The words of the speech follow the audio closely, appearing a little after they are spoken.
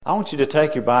I want you to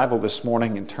take your Bible this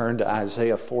morning and turn to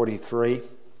Isaiah 43.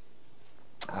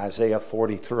 Isaiah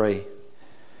 43.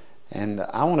 And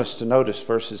I want us to notice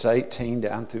verses 18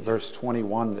 down through verse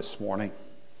 21 this morning.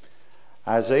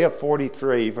 Isaiah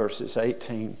 43, verses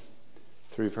 18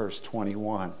 through verse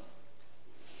 21.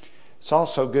 It's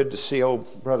also good to see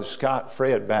old Brother Scott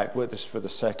Fred back with us for the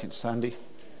second Sunday.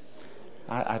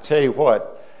 I tell you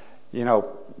what,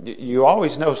 you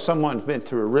always know someone's been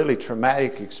through a really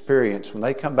traumatic experience when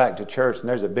they come back to church and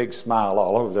there's a big smile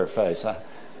all over their face.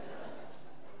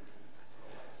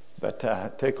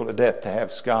 But tickled to death to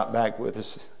have Scott back with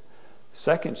us.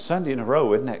 Second Sunday in a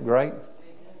row, isn't that great?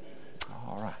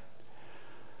 All right.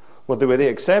 Well, with the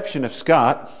exception of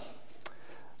Scott,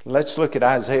 let's look at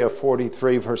Isaiah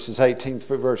 43, verses 18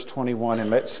 through verse 21, and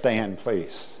let's stand,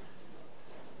 please.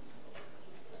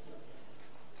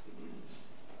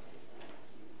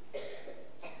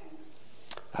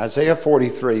 Isaiah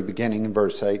 43, beginning in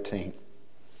verse 18.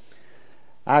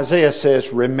 Isaiah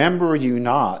says, "Remember you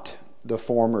not the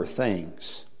former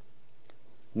things,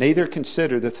 neither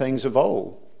consider the things of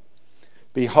old.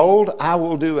 Behold, I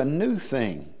will do a new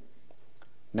thing.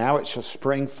 Now it shall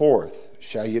spring forth.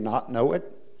 Shall you not know it?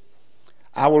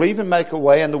 I will even make a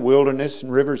way in the wilderness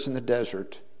and rivers in the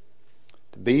desert.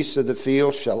 The beasts of the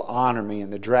field shall honor me,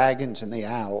 and the dragons and the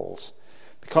owls,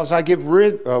 because I give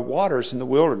waters in the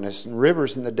wilderness and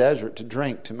rivers in the desert to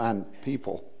drink to my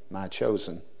people, my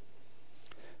chosen.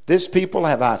 This people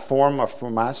have I formed for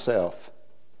myself.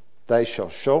 They shall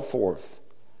show forth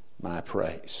my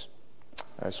praise."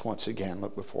 Let's once again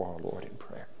look before our Lord in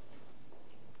prayer.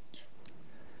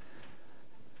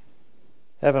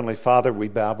 Heavenly Father, we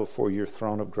bow before your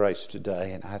throne of grace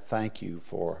today, and I thank you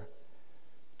for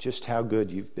just how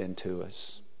good you've been to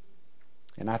us.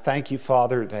 And I thank you,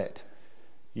 Father, that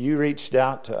you reached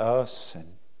out to us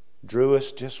and drew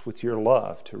us just with your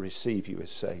love to receive you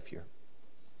as Savior.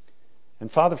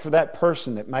 And Father, for that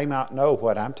person that may not know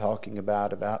what I'm talking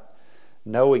about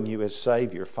knowing you as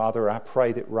Savior, Father, I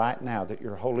pray that right now that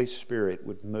your Holy Spirit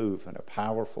would move in a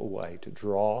powerful way to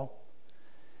draw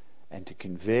and to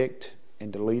convict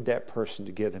and to lead that person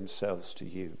to give themselves to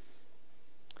you.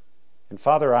 And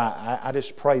Father, I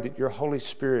just pray that your Holy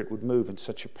Spirit would move in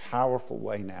such a powerful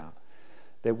way now,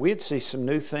 that we'd see some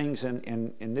new things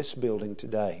in this building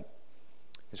today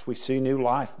as we see new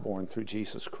life born through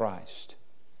Jesus Christ,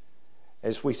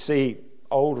 as we see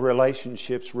old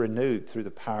relationships renewed through the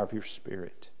power of your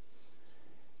Spirit.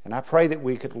 And I pray that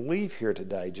we could leave here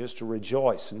today just to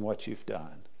rejoice in what you've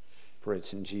done, for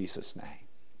it's in Jesus' name.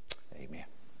 Amen.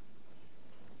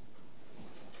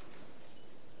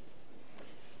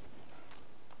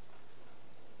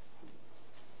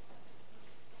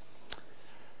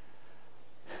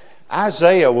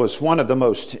 Isaiah was one of the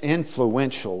most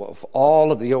influential of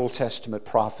all of the Old Testament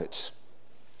prophets.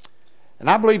 And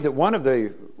I believe that one of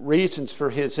the reasons for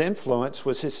his influence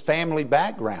was his family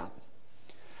background.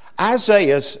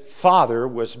 Isaiah's father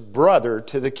was brother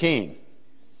to the king.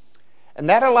 And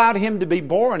that allowed him to be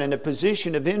born in a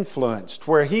position of influence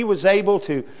where he was able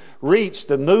to reach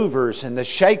the movers and the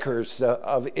shakers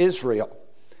of Israel.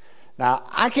 Now,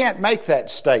 I can't make that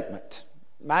statement.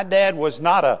 My dad was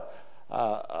not a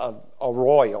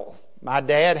royal. My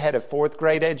dad had a 4th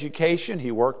grade education.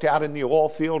 He worked out in the oil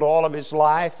field all of his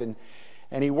life, and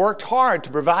he worked hard to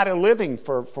provide a living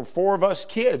for 4 of us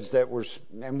kids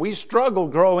and we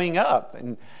struggled growing up.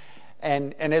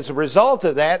 And as a result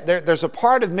of that, there's a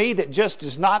part of me that just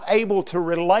is not able to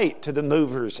relate to the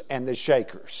movers and the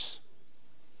shakers.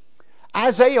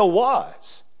 Isaiah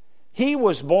was. He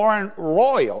was born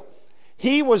royal.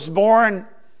 He was born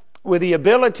with the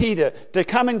ability to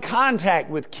come in contact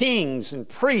with kings and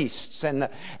priests and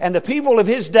the people of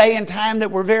his day and time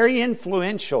that were very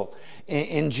influential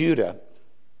in Judah.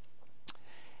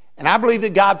 And I believe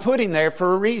that God put him there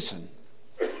for a reason.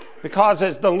 Because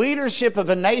as the leadership of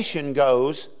a nation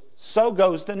goes, so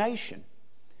goes the nation.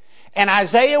 And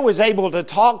Isaiah was able to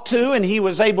talk to, and he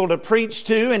was able to preach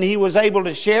to, and he was able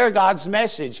to share God's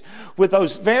message with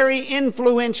those very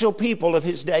influential people of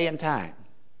his day and time.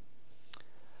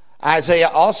 Isaiah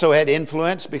also had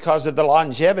influence because of the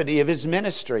longevity of his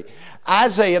ministry.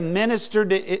 Isaiah ministered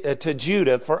to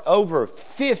Judah for over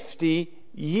 50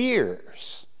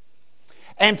 years.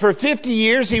 And for 50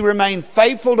 years he remained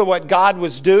faithful to what God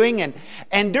was doing.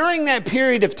 And during that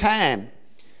period of time,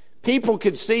 people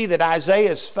could see that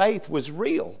Isaiah's faith was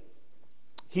real.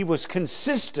 He was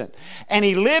consistent. And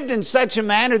he lived in such a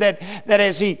manner that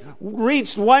as he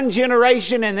reached one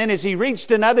generation and then as he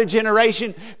reached another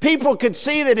generation, people could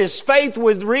see that his faith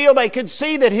was real. They could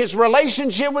see that his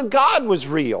relationship with God was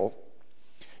real.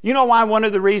 You know why one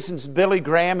of the reasons Billy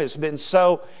Graham has been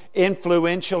so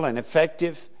influential and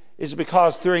effective is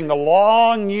because during the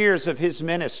long years of his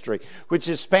ministry, which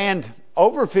has spanned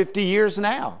over 50 years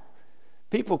now,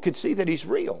 people could see that he's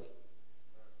real.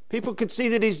 People could see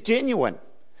that he's genuine.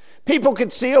 People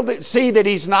could see that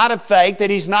he's not a fake, that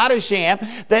he's not a sham,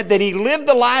 that he lived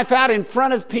the life out in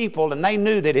front of people, and they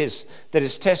knew that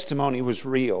his testimony was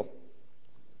real.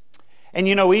 And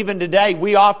you know, even today,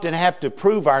 we often have to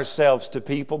prove ourselves to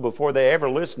people before they ever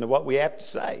listen to what we have to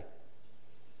say.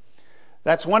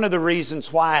 That's one of the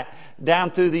reasons why down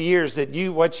through the years that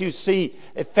what you see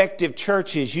effective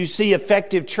churches, you see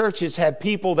effective churches have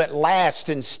people that last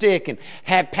and stick, and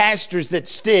have pastors that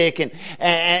stick and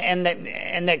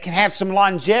that can have some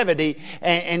longevity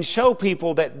and show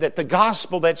people that the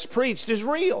gospel that's preached is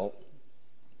real.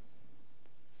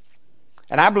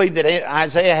 And I believe that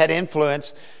Isaiah had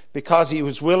influence because he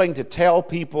was willing to tell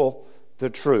people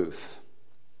the truth.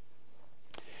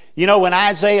 You know, when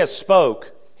Isaiah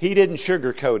spoke, he didn't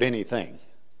sugarcoat anything.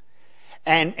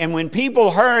 And when people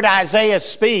heard Isaiah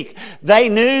speak, they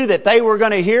knew that they were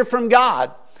going to hear from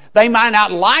God. They might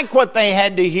not like what they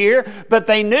had to hear, but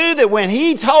they knew that when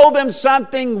he told them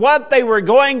something, what they were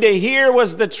going to hear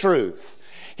was the truth.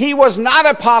 He was not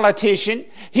a politician.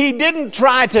 He didn't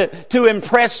try to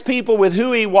impress people with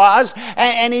who he was.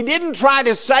 And he didn't try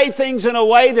to say things in a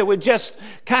way that would just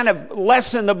kind of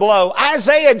lessen the blow.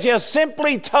 Isaiah just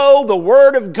simply told the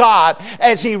Word of God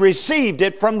as he received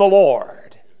it from the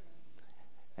Lord.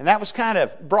 And that was kind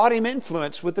of brought him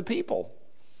influence with the people.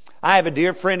 I have a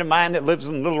dear friend of mine that lives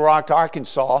in Little Rock,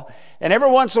 Arkansas, and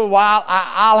every once in a while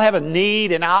I'll have a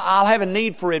need, and I'll have a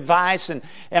need for advice, and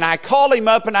I call him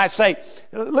up and I say,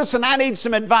 listen, I need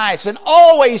some advice. And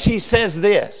always he says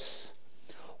this: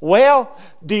 well,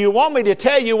 do you want me to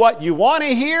tell you what you want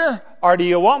to hear, or do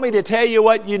you want me to tell you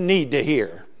what you need to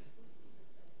hear?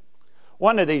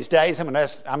 One of these days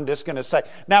I'm just going to say,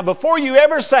 now before you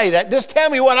ever say that, just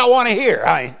tell me what I want to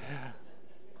hear.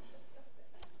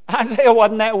 Isaiah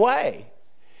wasn't that way.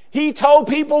 He told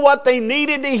people what they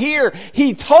needed to hear.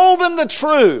 He told them the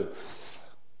truth.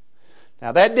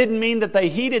 Now that didn't mean that they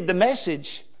heeded the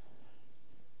message,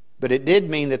 but it did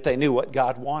mean that they knew what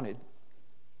God wanted.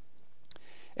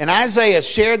 And Isaiah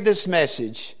shared this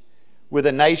message with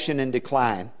a nation in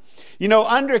decline. You know,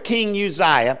 under King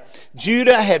Uzziah,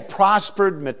 Judah had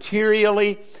prospered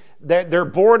materially. Their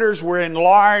borders were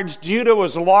enlarged. Judah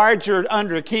was larger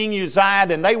under King Uzziah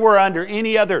than they were under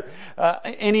any other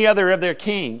of their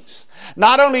kings.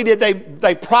 Not only did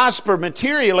they prosper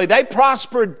materially, they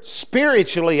prospered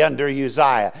spiritually under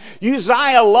Uzziah.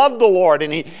 Uzziah loved the Lord,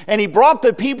 and he brought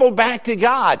the people back to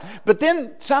God. But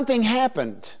then something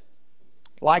happened.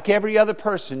 Like every other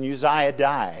person, Uzziah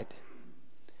died.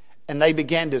 And they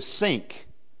began to sink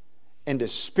into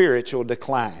spiritual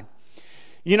decline.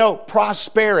 You know,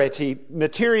 prosperity,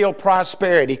 material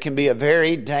prosperity, can be a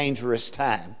very dangerous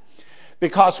time.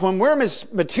 Because when we're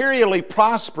materially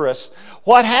prosperous,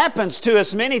 what happens to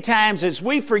us many times is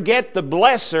we forget the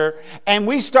blesser and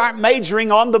we start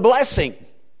majoring on the blessing.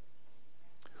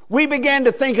 We begin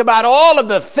to think about all of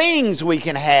the things we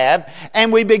can have,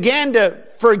 and we begin to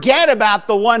forget about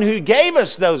the one who gave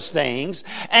us those things.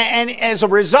 And as a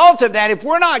result of that, if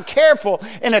we're not careful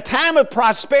in a time of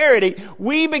prosperity,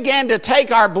 we begin to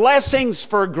take our blessings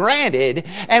for granted,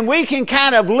 and we can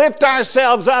kind of lift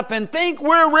ourselves up and think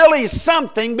we're really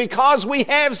something because we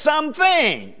have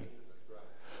something.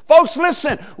 Folks,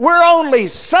 listen, we're only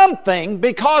something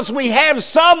because we have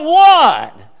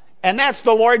someone. And that's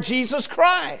the Lord Jesus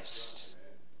Christ.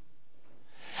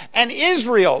 And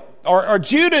Israel, or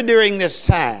Judah during this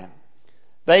time,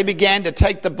 they began to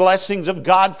take the blessings of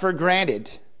God for granted.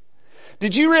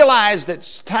 Did you realize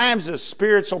that times of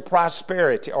spiritual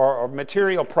prosperity or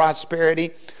material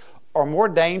prosperity are more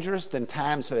dangerous than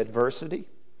times of adversity?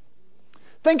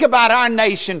 Think about our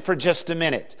nation for just a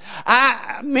minute.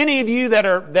 Many of you that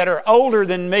are older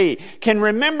than me can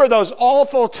remember those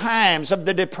awful times of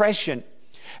the Depression.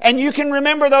 And you can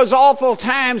remember those awful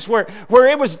times where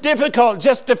it was difficult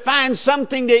just to find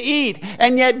something to eat.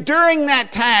 And yet during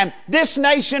that time, this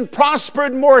nation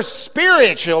prospered more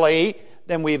spiritually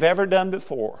than we've ever done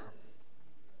before.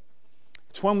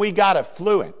 It's when we got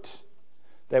affluent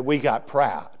that we got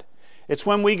proud. It's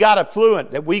when we got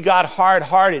affluent that we got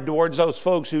hard-hearted towards those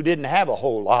folks who didn't have a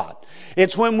whole lot.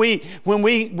 It's when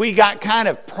we got kind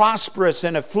of prosperous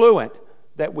and affluent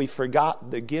that we forgot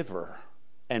the giver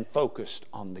and focused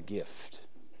on the gift.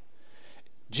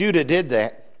 Judah did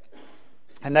that,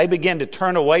 and they began to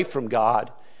turn away from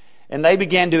God, and they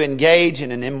began to engage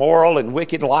in an immoral and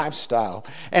wicked lifestyle.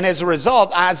 And as a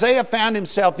result, Isaiah found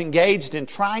himself engaged in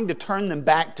trying to turn them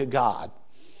back to God.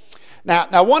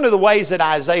 Now, one of the ways that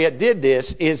Isaiah did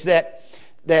this is that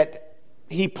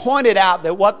he pointed out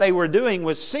that what they were doing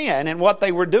was sin and what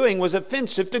they were doing was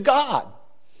offensive to God.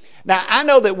 Now, I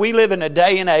know that we live in a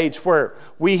day and age where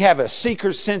we have a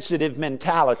seeker-sensitive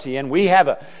mentality, and we have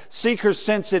a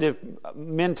seeker-sensitive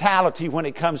mentality when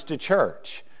it comes to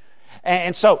church.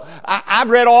 And so I've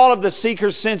read all of the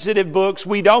seeker-sensitive books.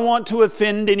 We don't want to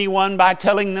offend anyone by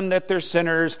telling them that they're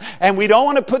sinners, and we don't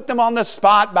want to put them on the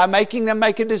spot by making them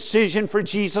make a decision for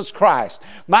Jesus Christ.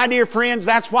 My dear friends,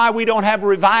 that's why we don't have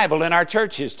revival in our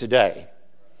churches today.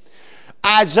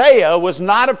 Isaiah was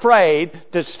not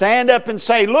afraid to stand up and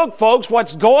say, look, folks,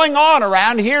 what's going on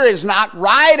around here is not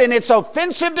right, and it's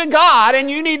offensive to God,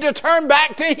 and you need to turn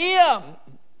back to Him.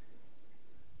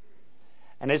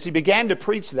 And as he began to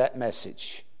preach that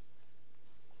message,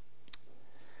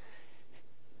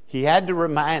 he had to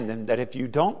remind them that if you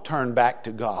don't turn back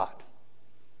to God,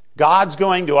 God's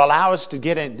going to allow us to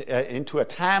get into a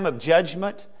time of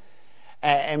judgment,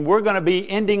 and we're going to be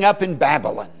ending up in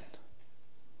Babylon.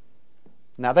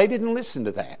 Now, they didn't listen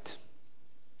to that.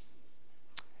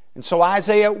 And so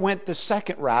Isaiah went the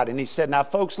second route, and he said, now,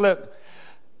 folks, look,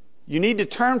 you need to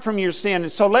turn from your sin.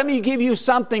 And so let me give you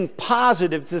something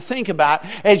positive to think about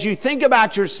as you think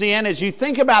about your sin, as you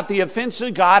think about the offense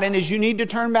of God, and as you need to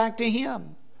turn back to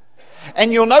Him.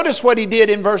 And you'll notice what he did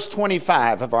in verse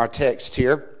 25 of our text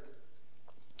here.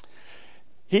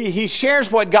 He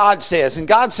shares what God says. And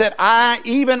God said, I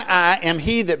am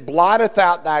He that blotteth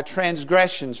out thy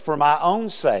transgressions for my own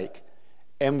sake,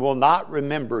 and will not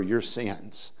remember your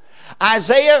sins.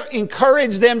 Isaiah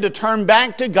encouraged them to turn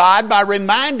back to God by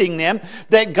reminding them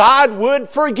that God would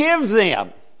forgive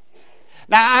them.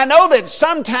 Now, I know that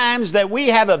sometimes that we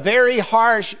have a very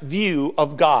harsh view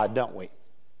of God, don't we?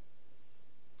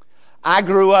 I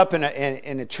grew up in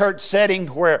a church setting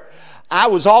where I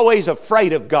was always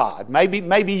afraid of God.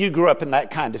 Maybe you grew up in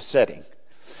that kind of setting.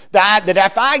 That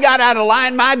if I got out of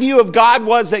line, my view of God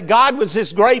was that God was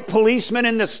this great policeman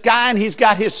in the sky, and He's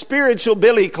got His spiritual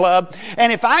billy club.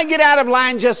 And if I get out of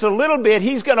line just a little bit,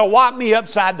 He's going to whop me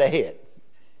upside the head.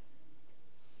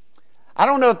 I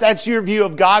don't know if that's your view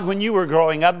of God when you were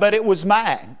growing up, but it was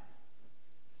mine.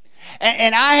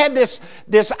 And I had this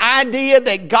idea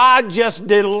that God just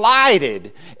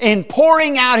delighted in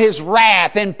pouring out His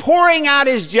wrath and pouring out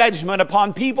His judgment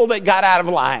upon people that got out of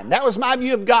line. That was my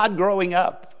view of God growing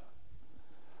up.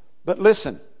 But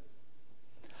listen,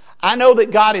 I know that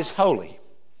God is holy.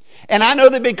 And I know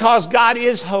that because God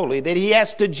is holy, that He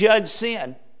has to judge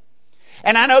sin.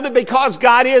 And I know that because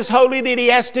God is holy, that He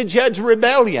has to judge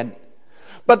rebellion.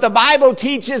 But the Bible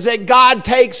teaches that God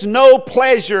takes no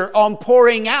pleasure on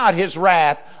pouring out His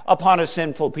wrath upon a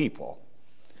sinful people.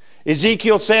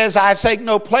 Ezekiel says, I take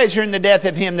no pleasure in the death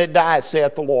of him that dies,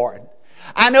 saith the Lord.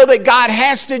 I know that God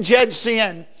has to judge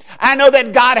sin. I know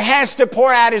that God has to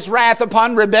pour out His wrath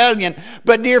upon rebellion.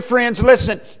 But dear friends,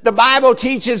 listen, the Bible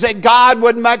teaches that God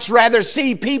would much rather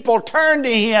see people turn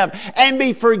to Him and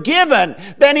be forgiven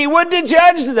than He would to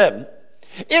judge them.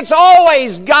 It's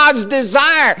always God's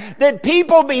desire that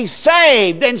people be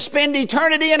saved and spend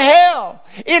eternity in hell.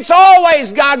 It's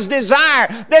always God's desire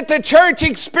that the church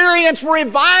experience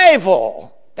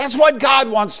revival. That's what God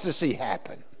wants to see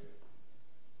happen.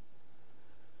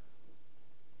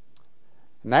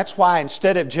 And that's why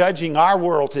instead of judging our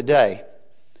world today,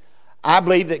 I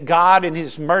believe that God in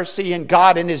His mercy and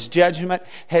God in His judgment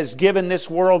has given this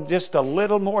world just a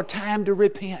little more time to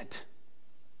repent.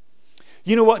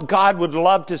 You know what God would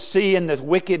love to see in the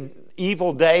wicked,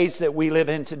 evil days that we live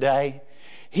in today?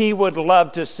 He would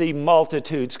love to see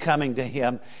multitudes coming to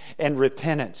Him in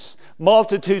repentance.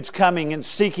 Multitudes coming and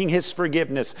seeking His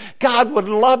forgiveness. God would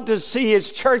love to see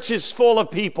His churches full of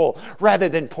people rather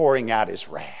than pouring out His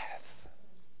wrath.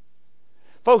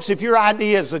 Folks, if your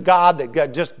idea is a God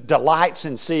that just delights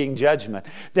in seeing judgment,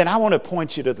 then I want to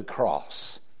point you to the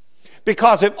cross.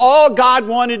 Because if all God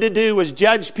wanted to do was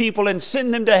judge people and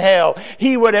send them to hell,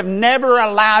 He would have never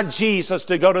allowed Jesus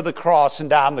to go to the cross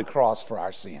and die on the cross for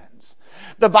our sins.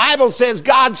 The Bible says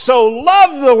God so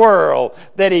loved the world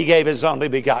that He gave His only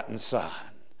begotten Son.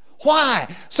 Why?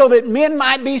 So that men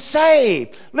might be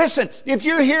saved. Listen, if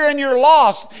you're here and you're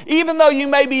lost, even though you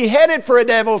may be headed for a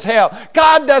devil's hell,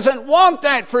 God doesn't want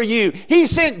that for you. He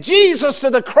sent Jesus to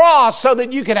the cross so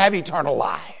that you could have eternal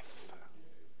life.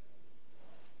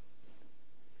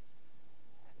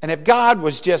 And if God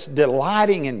was just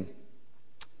delighting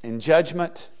in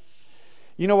judgment,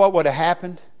 you know what would have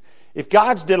happened? If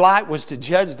God's delight was to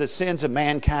judge the sins of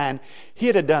mankind,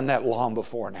 He'd have done that long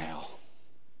before now.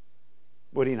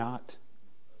 Would He not?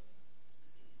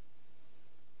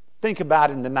 Think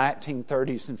about in the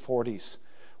 1930s and 40s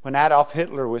when Adolf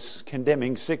Hitler was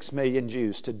condemning 6 million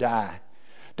Jews to die,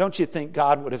 don't you think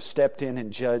God would have stepped in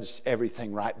and judged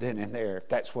everything right then and there if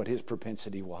that's what his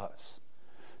propensity was?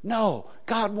 No,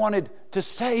 God wanted to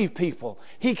save people.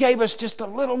 He gave us just a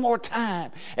little more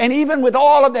time. And even with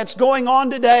all of that's going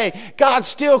on today, God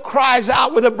still cries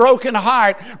out with a broken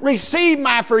heart, receive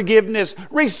my forgiveness,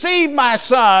 receive my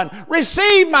Son,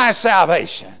 receive my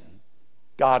salvation.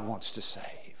 God wants to save.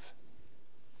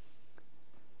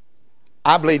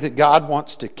 I believe that God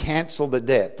wants to cancel the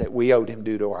debt that we owed Him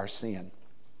due to our sin.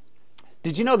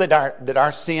 Did you know that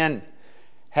our sin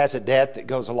has a debt that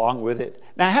goes along with it?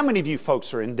 Now, how many of you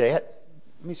folks are in debt?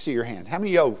 Let me see your hands. How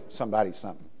many owe somebody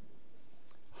something?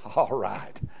 All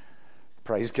right.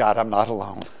 Praise God, I'm not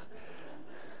alone.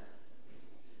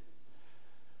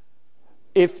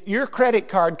 If your credit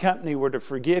card company were to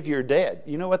forgive your debt,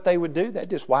 you know what they would do? They'd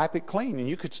just wipe it clean and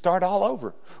you could start all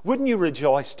over. Wouldn't you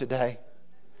rejoice today?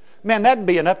 Man, that'd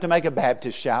be enough to make a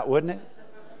Baptist shout, wouldn't it?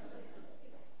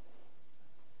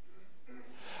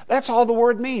 That's all the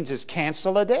word means, is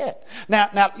cancel a debt.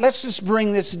 Now let's just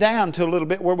bring this down to a little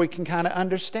bit where we can kind of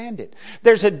understand it.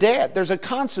 There's a debt, there's a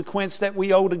consequence that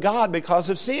we owe to God because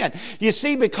of sin. You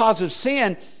see, because of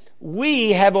sin,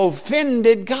 we have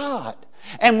offended God.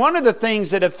 And one of the things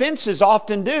that offenses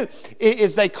often do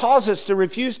is they cause us to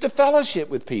refuse to fellowship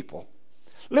with people.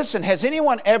 Listen, has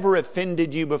anyone ever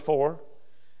offended you before?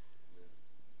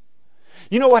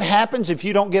 You know what happens if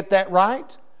you don't get that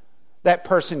right? That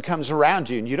person comes around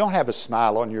you and you don't have a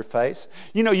smile on your face.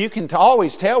 You know, you can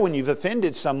always tell when you've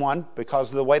offended someone because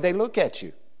of the way they look at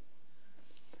you.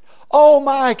 Oh,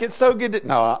 Mike, it's so good to...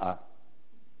 No,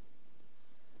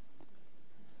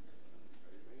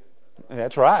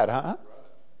 That's right, huh?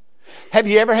 Have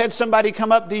you ever had somebody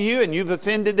come up to you and you've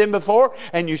offended them before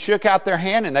and you shook out their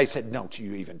hand and they said, don't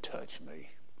you even touch me?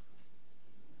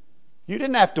 You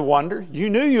didn't have to wonder. You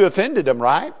knew you offended them,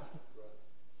 right?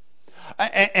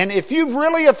 And if you've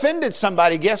really offended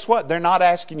somebody, guess what? They're not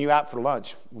asking you out for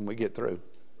lunch when we get through.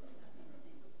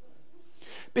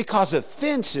 Because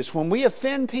offenses, when we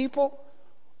offend people,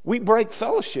 we break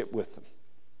fellowship with them.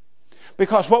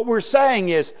 Because what we're saying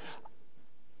is,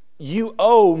 you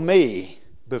owe me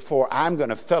before I'm going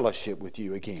to fellowship with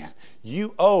you again.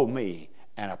 You owe me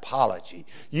an apology.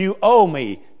 You owe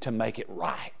me to make it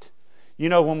right. You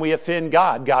know, when we offend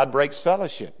God, God breaks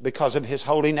fellowship because of His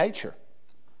holy nature.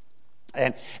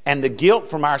 And the guilt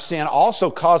from our sin also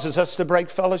causes us to break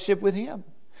fellowship with Him.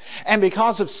 And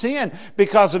because of sin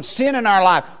in our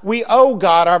life, we owe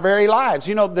God our very lives.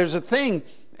 You know, there's a thing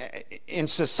in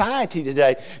society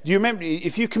today. Do you remember,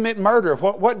 if you commit murder,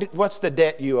 what's the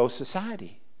debt you owe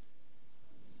society?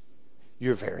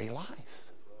 Your very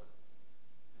life.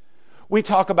 We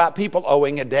talk about people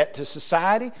owing a debt to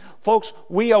society. Folks,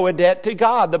 we owe a debt to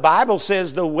God. The Bible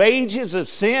says the wages of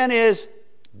sin is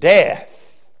death.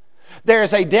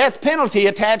 There's a death penalty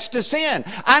attached to sin.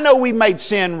 I know we made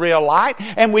sin real light,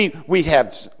 and we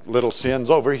have little sins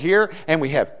over here, and we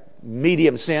have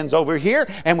medium sins over here,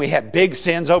 and we have big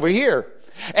sins over here.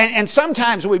 And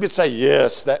sometimes we would say,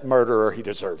 yes, that murderer, he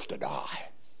deserves to die.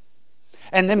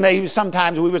 And then maybe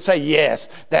sometimes we would say, yes,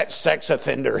 that sex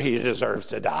offender, he deserves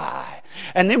to die.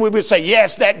 And then we would say,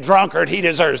 yes, that drunkard, he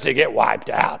deserves to get wiped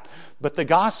out. But the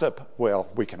gossip, well,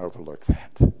 we can overlook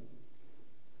that.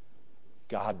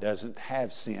 God doesn't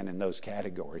have sin in those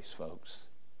categories, folks.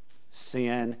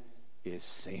 Sin is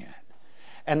sin.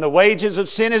 And the wages of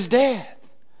sin is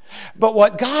death. But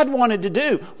what God wanted to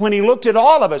do when He looked at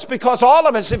all of us, because all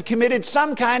of us have committed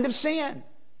some kind of sin.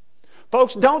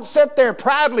 Folks, don't sit there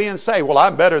proudly and say, well,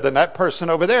 I'm better than that person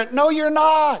over there. No, you're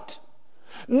not.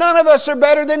 None of us are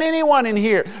better than anyone in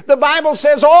here. The Bible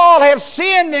says all have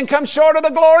sinned and come short of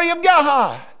the glory of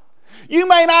God. You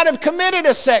may not have committed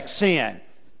a sex sin,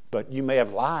 but you may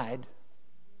have lied.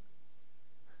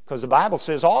 Because the Bible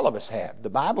says all of us have. The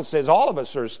Bible says all of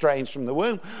us are estranged from the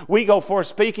womb. We go forth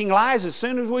speaking lies as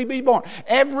soon as we be born.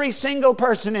 Every single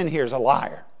person in here is a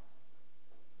liar.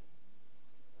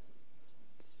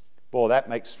 Boy, that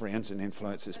makes friends and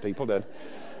influences people, doesn't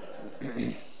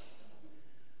it?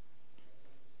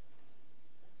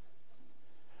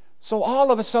 So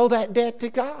all of us owe that debt to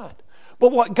God.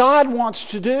 But what God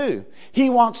wants to do, He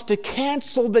wants to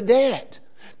cancel the debt.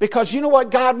 Because you know what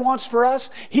God wants for us?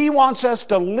 He wants us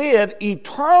to live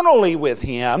eternally with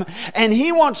Him, and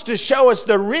He wants to show us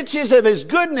the riches of His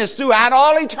goodness throughout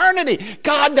all eternity.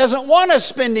 God doesn't want us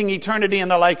spending eternity in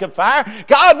the lake of fire.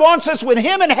 God wants us with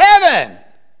Him in heaven.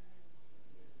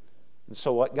 And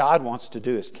so what God wants to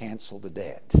do is cancel the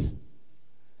debt.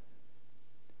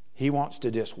 He wants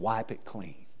to just wipe it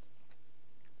clean.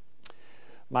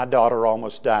 My daughter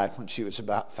almost died when she was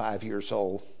about 5 years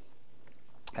old.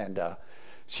 And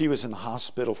she was in the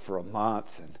hospital for a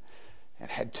month and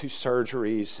had 2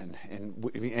 surgeries, and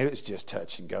it was just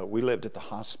touch and go. We lived at the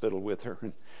hospital with her,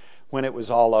 and when it was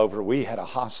all over, we had a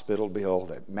hospital bill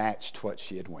that matched what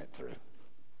she had went through.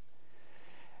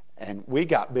 And we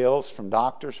got bills from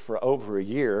doctors for over a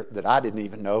year that I didn't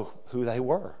even know who they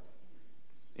were.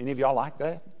 Any of y'all like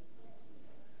that?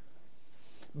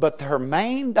 But her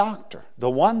main doctor, the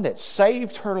one that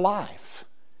saved her life,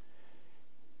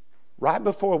 right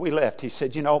before we left, he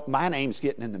said, you know, my name's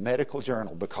getting in the medical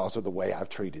journal because of the way I've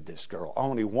treated this girl.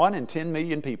 Only 1 in 10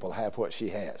 million people have what she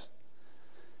has.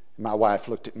 My wife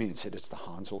looked at me and said, it's the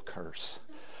Hansel curse.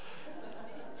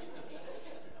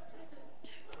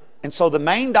 And so the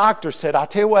main doctor said, I'll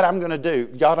tell you what I'm going to do.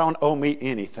 Y'all don't owe me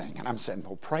anything. And I'm saying,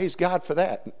 well, praise God for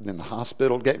that. And then the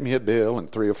hospital gave me a bill,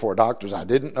 and 3 or 4 doctors I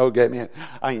didn't know gave me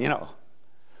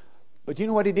But you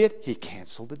know what he did? He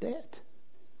canceled the debt.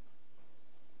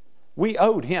 We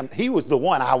owed him. He was the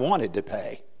one I wanted to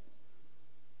pay.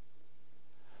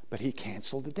 But he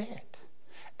canceled the debt.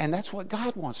 And that's what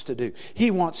God wants to do. He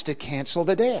wants to cancel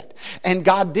the debt. And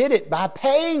God did it by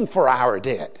paying for our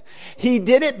debt. He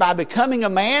did it by becoming a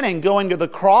man and going to the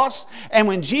cross. And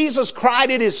when Jesus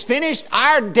cried, it is finished,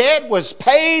 our debt was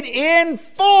paid in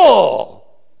full.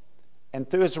 And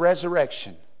through his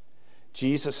resurrection,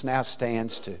 Jesus now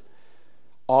stands to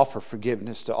offer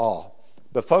forgiveness to all.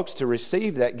 But folks, to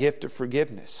receive that gift of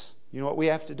forgiveness, you know what we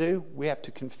have to do? We have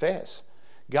to confess,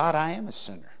 God, I am a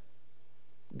sinner.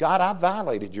 God, I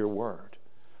violated your word.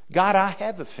 God, I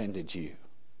have offended you.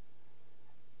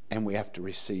 And we have to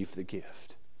receive the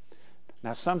gift.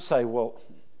 Now, some say, well,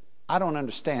 I don't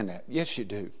understand that. Yes, you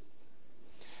do.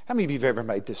 How many of you have ever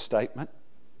made this statement?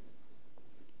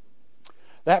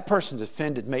 That person's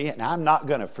offended me, and I'm not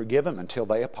going to forgive them until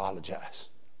they apologize.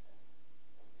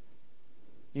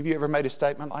 Have you ever made a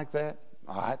statement like that?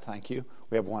 All right, thank you.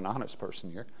 We have one honest person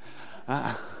here.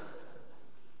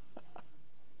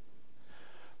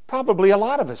 Probably a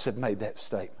lot of us have made that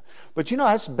statement. But you know,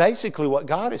 that's basically what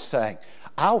God is saying.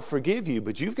 I'll forgive you,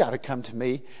 but you've got to come to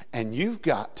me and you've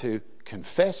got to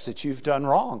confess that you've done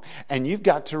wrong. And you've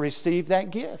got to receive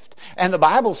that gift. And the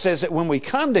Bible says that when we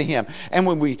come to him and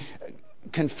when we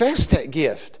confess that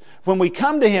gift, when we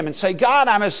come to him and say, God,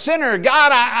 I'm a sinner.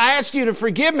 God, I ask you to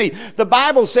forgive me. The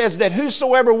Bible says that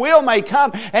whosoever will may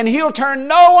come and he'll turn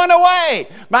no one away.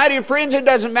 My dear friends, it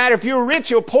doesn't matter if you're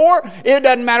rich or poor. It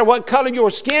doesn't matter what color your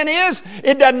skin is.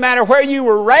 It doesn't matter where you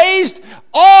were raised.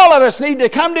 All of us need to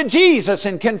come to Jesus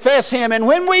and confess him. And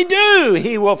when we do,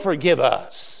 he will forgive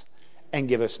us and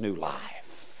give us new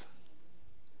life.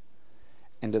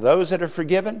 And to those that are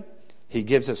forgiven, he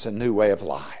gives us a new way of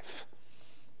life.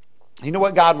 You know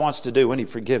what God wants to do when he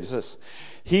forgives us?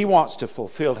 He wants to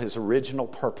fulfill his original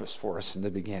purpose for us in the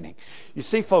beginning. You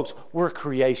see, folks, we're a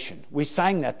creation. We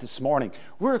sang that this morning.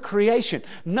 We're a creation.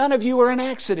 None of you are an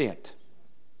accident.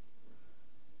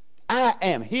 I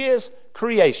am his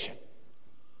creation.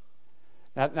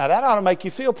 Now that ought to make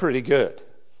you feel pretty good.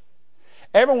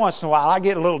 Every once in a while, I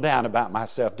get a little down about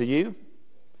myself. Do you?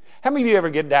 How many of you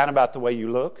ever get down about the way you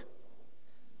look?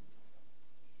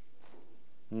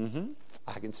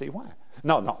 I can see why.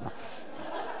 No.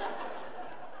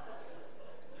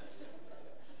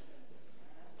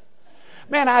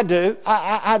 Man, I do.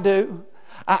 I do.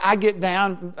 I get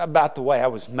down about the way I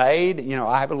was made. You know,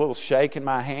 I have a little shake in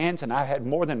my hands, and I've had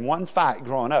more than one fight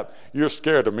growing up. You're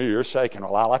scared of me. You're shaking.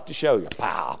 Well, I'll have to show you.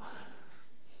 Pow.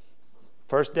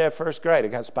 First day of first grade, I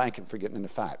got spanking for getting in a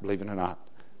fight, believe it or not.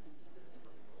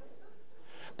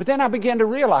 But then I began to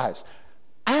realize,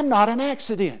 I'm not an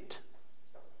accident.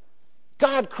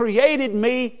 God created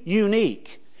me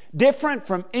unique, different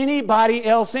from anybody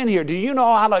else in here. Do you know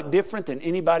I look different than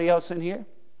anybody else in here?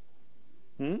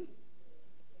 Some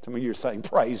of you are saying,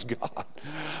 praise God.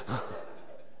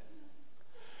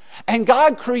 And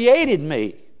God created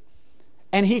me.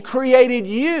 And he created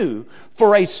you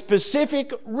for a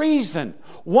specific reason.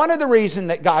 One of the reasons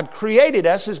that God created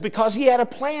us is because he had a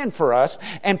plan for us.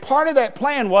 And part of that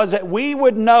plan was that we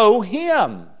would know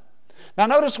him. Now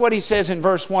notice what he says in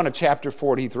verse 1 of chapter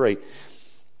 43.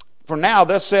 For now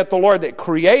thus saith the Lord that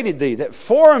created thee, that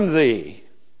formed thee.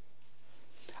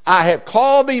 I have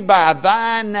called thee by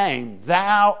thy name.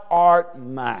 Thou art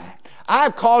mine.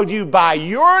 I've called you by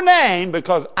your name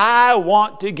because I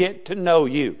want to get to know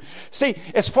you. See,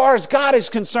 as far as God is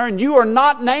concerned, you are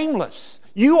not nameless.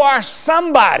 You are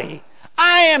somebody.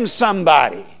 I am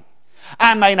somebody.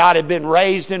 I may not have been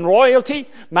raised in royalty.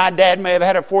 My dad may have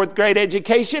had a 4th grade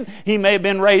education. He may have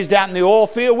been raised out in the oil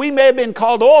field. We may have been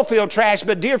called oil field trash.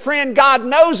 But dear friend, God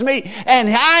knows me, and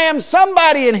I am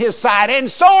somebody in his sight, and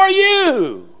so are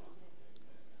you.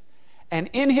 And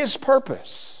in His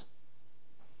purpose,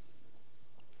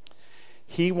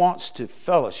 He wants to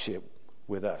fellowship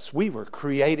with us. We were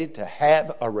created to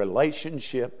have a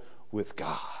relationship with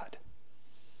God.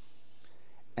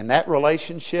 And that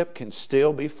relationship can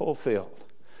still be fulfilled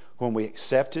when we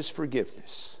accept His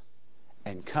forgiveness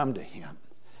and come to Him,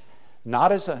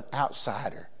 not as an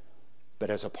outsider, but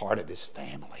as a part of His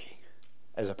family.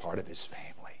 As a part of His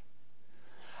family.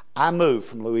 I moved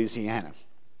from Louisiana.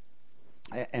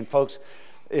 And folks,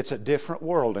 it's a different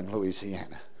world in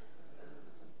Louisiana.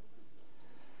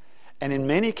 And in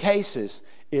many cases,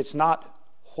 it's not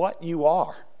what you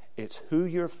are, it's who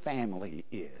your family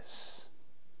is.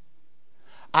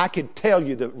 I could tell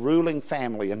you the ruling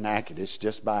family in Natchitoches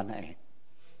just by name.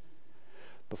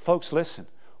 But folks, listen,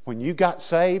 when you got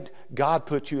saved, God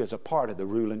put you as a part of the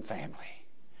ruling family.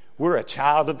 We're a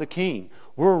child of the King.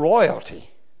 We're royalty.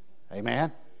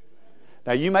 Amen?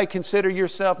 Now, you may consider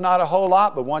yourself not a whole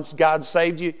lot, but once God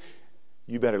saved you,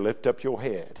 you better lift up your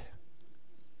head.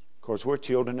 Of course, we're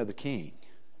children of the King.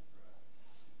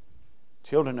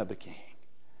 Children of the King.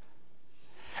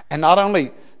 And not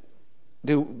only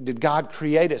did God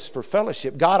create us for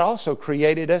fellowship, God also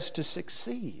created us to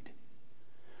succeed.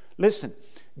 Listen,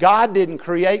 God didn't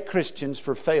create Christians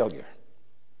for failure.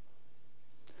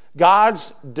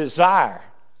 God's desire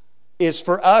is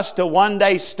for us to one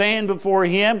day stand before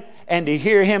Him and to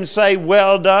hear Him say,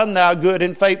 "Well done, thou good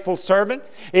and faithful servant."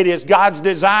 It is God's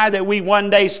desire that we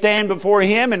one day stand before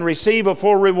Him and receive a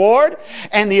full reward.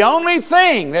 And the only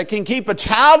thing that can keep a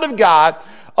child of God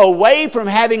away from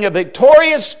having a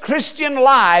victorious Christian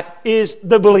life is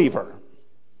the believer.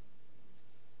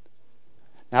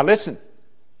 Now listen,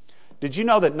 did you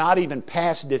know that not even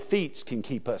past defeats can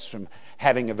keep us from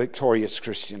having a victorious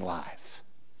Christian life?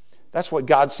 That's what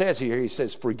God says here. He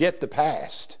says, forget the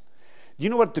past. You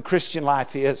know what the Christian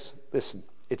life is? Listen,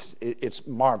 it's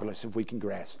marvelous if we can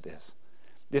grasp this.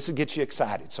 This will get you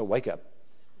excited, so wake up.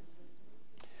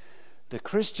 The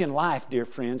Christian life, dear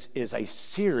friends, is a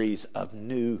series of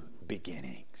new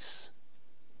beginnings.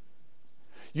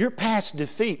 Your past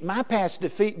defeat, my past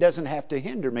defeat doesn't have to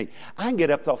hinder me. I can get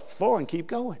up off the floor and keep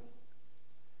going.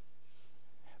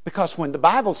 Because when the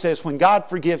Bible says, when God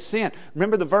forgives sin,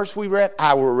 remember the verse we read?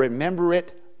 I will remember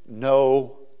it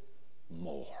no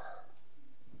more.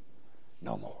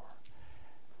 No more.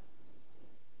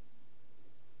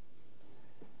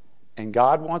 And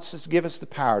God wants us to give us the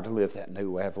power to live that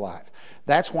new way of life.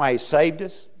 That's why He saved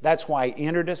us. That's why He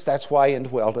entered us. That's why He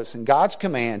indwelled us. And God's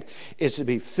command is to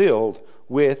be filled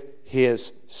with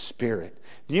His Spirit.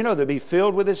 Do you know to be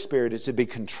filled with His Spirit is to be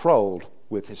controlled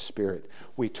with His Spirit?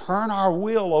 We turn our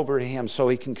will over to Him so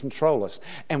He can control us.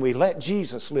 And we let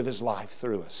Jesus live His life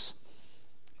through us.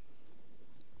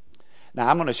 Now,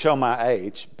 I'm going to show my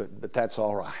age, but that's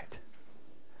all right.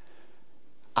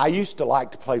 I used to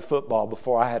like to play football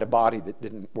before I had a body that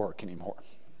didn't work anymore.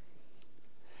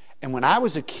 And when I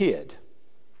was a kid,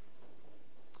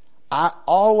 I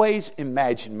always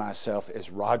imagined myself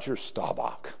as Roger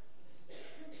Staubach.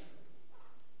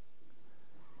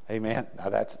 Amen. Now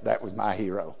that was my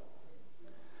hero.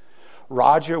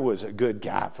 Roger was a good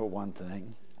guy for one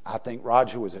thing. I think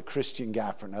Roger was a Christian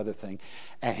guy for another thing.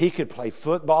 And he could play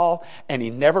football, and he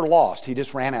never lost. He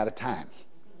just ran out of time.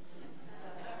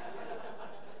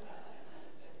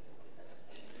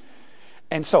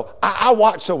 And so I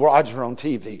watched Roger on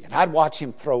TV, and I'd watch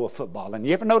him throw a football. And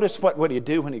you ever notice what he'd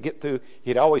do when he'd get through?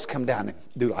 He'd always come down and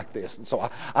do like this. And so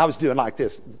I was doing like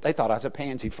this. They thought I was a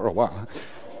pansy for a while.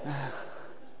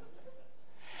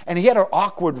 And he had an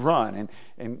awkward run,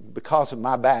 and because of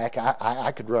my back,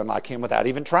 I could run like him without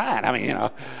even trying. I mean, you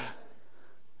know.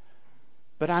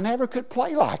 But I never could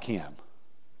play like him.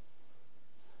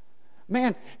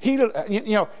 Man,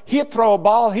 he'd throw a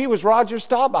ball. He was Roger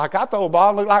Staubach. I throw a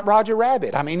ball and look like Roger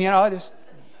Rabbit. I mean, you know,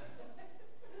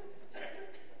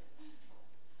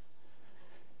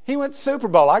 he went to Super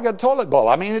Bowl. I got toilet bowl.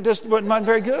 I mean, it just wasn't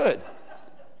very good.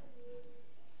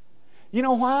 You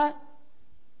know why?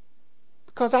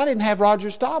 Because I didn't have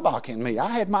Roger Staubach in me. I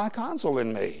had Mike Hansel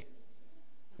in me.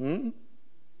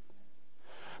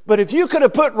 But if you could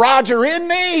have put Roger in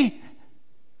me,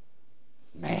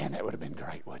 man, that would have been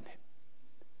great, wouldn't it?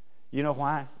 You know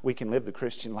why we can live the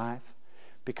Christian life?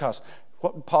 Because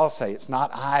what did Paul say? It's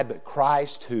not I, but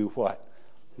Christ who what?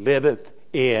 Liveth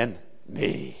in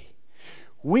me.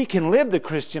 We can live the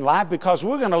Christian life because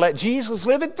we're going to let Jesus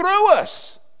live it through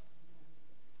us.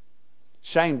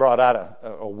 Shane brought out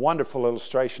a wonderful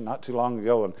illustration not too long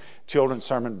ago in a children's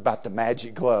sermon about the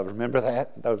magic glove. Remember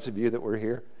that? Those of you that were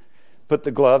here. Put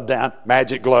the glove down,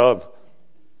 magic glove.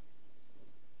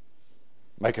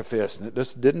 Make a fist, and it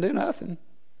just didn't do nothing.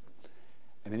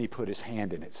 And then he put his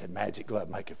hand in it, said, magic glove,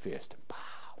 make a fist. And pow,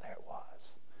 there it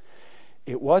was.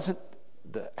 It wasn't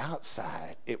the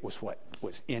outside, it was what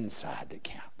was inside that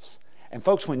counts. And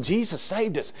folks, when Jesus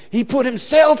saved us, he put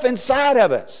himself inside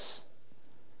of us.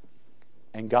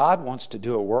 And God wants to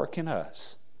do a work in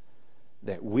us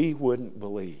that we wouldn't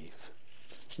believe.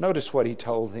 Notice what he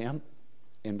told them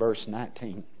in verse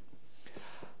 19.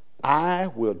 I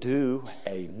will do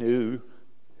a new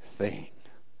thing.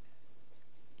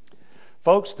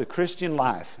 Folks, the Christian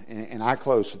life, and I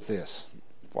close with this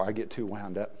before I get too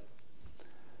wound up.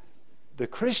 The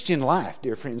Christian life,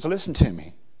 dear friends, listen to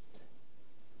me.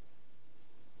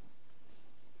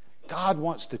 God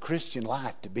wants the Christian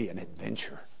life to be an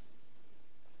adventure.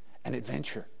 An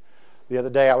adventure. The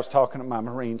other day I was talking to my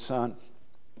Marine son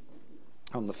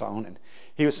on the phone, and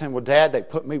he was saying, well, Dad, they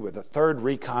put me with the 3rd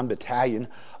Recon Battalion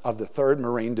of the 3rd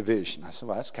Marine Division. I said,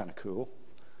 well, that's kind of cool.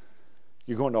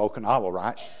 You're going to Okinawa,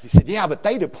 right? He said, yeah, but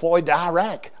they deployed to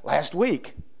Iraq last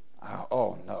week.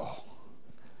 Oh, no.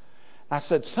 I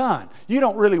said, son, you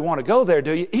don't really want to go there,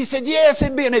 do you? He said, yes,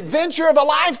 it'd be an adventure of a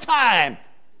lifetime.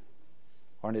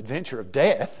 Or an adventure of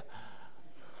death.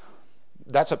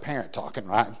 That's a parent talking,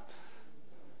 right?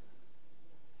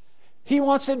 He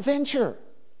wants adventure.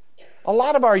 A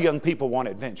lot of our young people want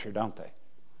adventure, don't they?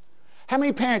 How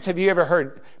many parents have you ever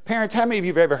heard? Parents, how many of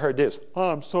you have ever heard this?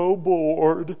 I'm so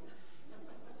bored.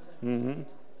 Mm-hmm.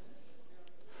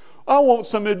 I want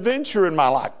some adventure in my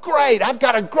life. Great, I've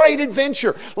got a great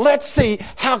adventure. Let's see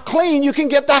how clean you can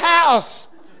get the house.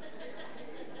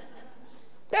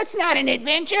 That's not an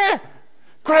adventure.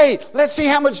 Great, let's see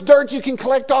how much dirt you can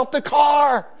collect off the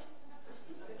car.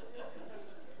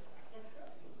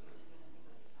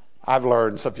 I've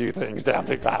learned a few things down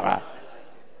through time.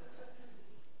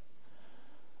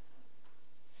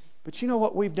 But you know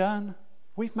what we've done?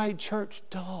 We've made church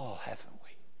dull, haven't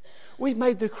we? We've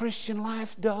made the Christian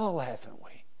life dull, haven't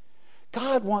we?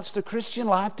 God wants the Christian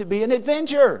life to be an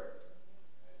adventure.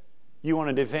 You want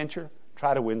an adventure?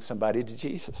 Try to win somebody to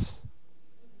Jesus.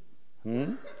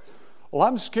 Well,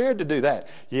 I'm scared to do that.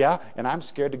 Yeah, and I'm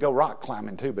scared to go rock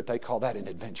climbing too, but they call that an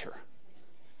adventure.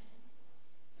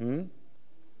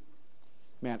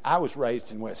 Man, I was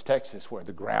raised in West Texas where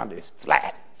the ground is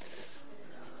flat.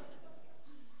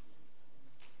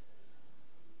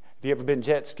 Have you ever been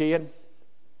jet skiing?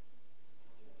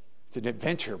 It's an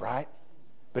adventure, right?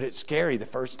 But it's scary the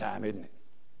first time, isn't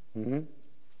it?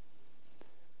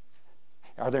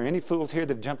 Are there any fools here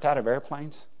that have jumped out of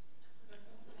airplanes?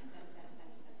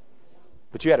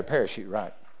 But you had a parachute,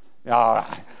 right? All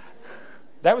right.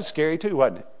 That was scary too,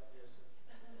 wasn't it?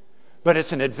 But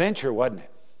it's an adventure, wasn't it?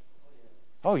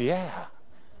 Oh, yeah.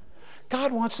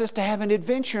 God wants us to have an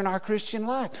adventure in our Christian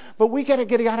life. But we got to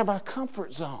get out of our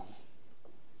comfort zone.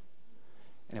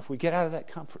 And if we get out of that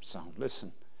comfort zone,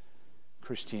 listen,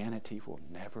 Christianity will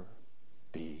never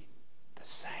be the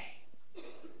same.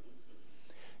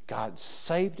 God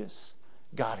saved us.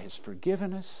 God has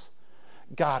forgiven us.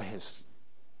 God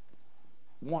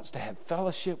wants to have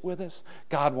fellowship with us.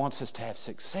 God wants us to have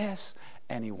success.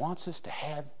 And He wants us to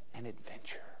have an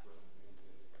adventure.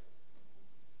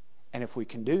 And if we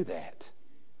can do that,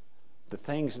 the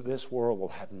things of this world will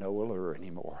have no allure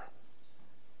anymore.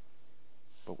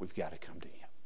 But we've got to come to Him.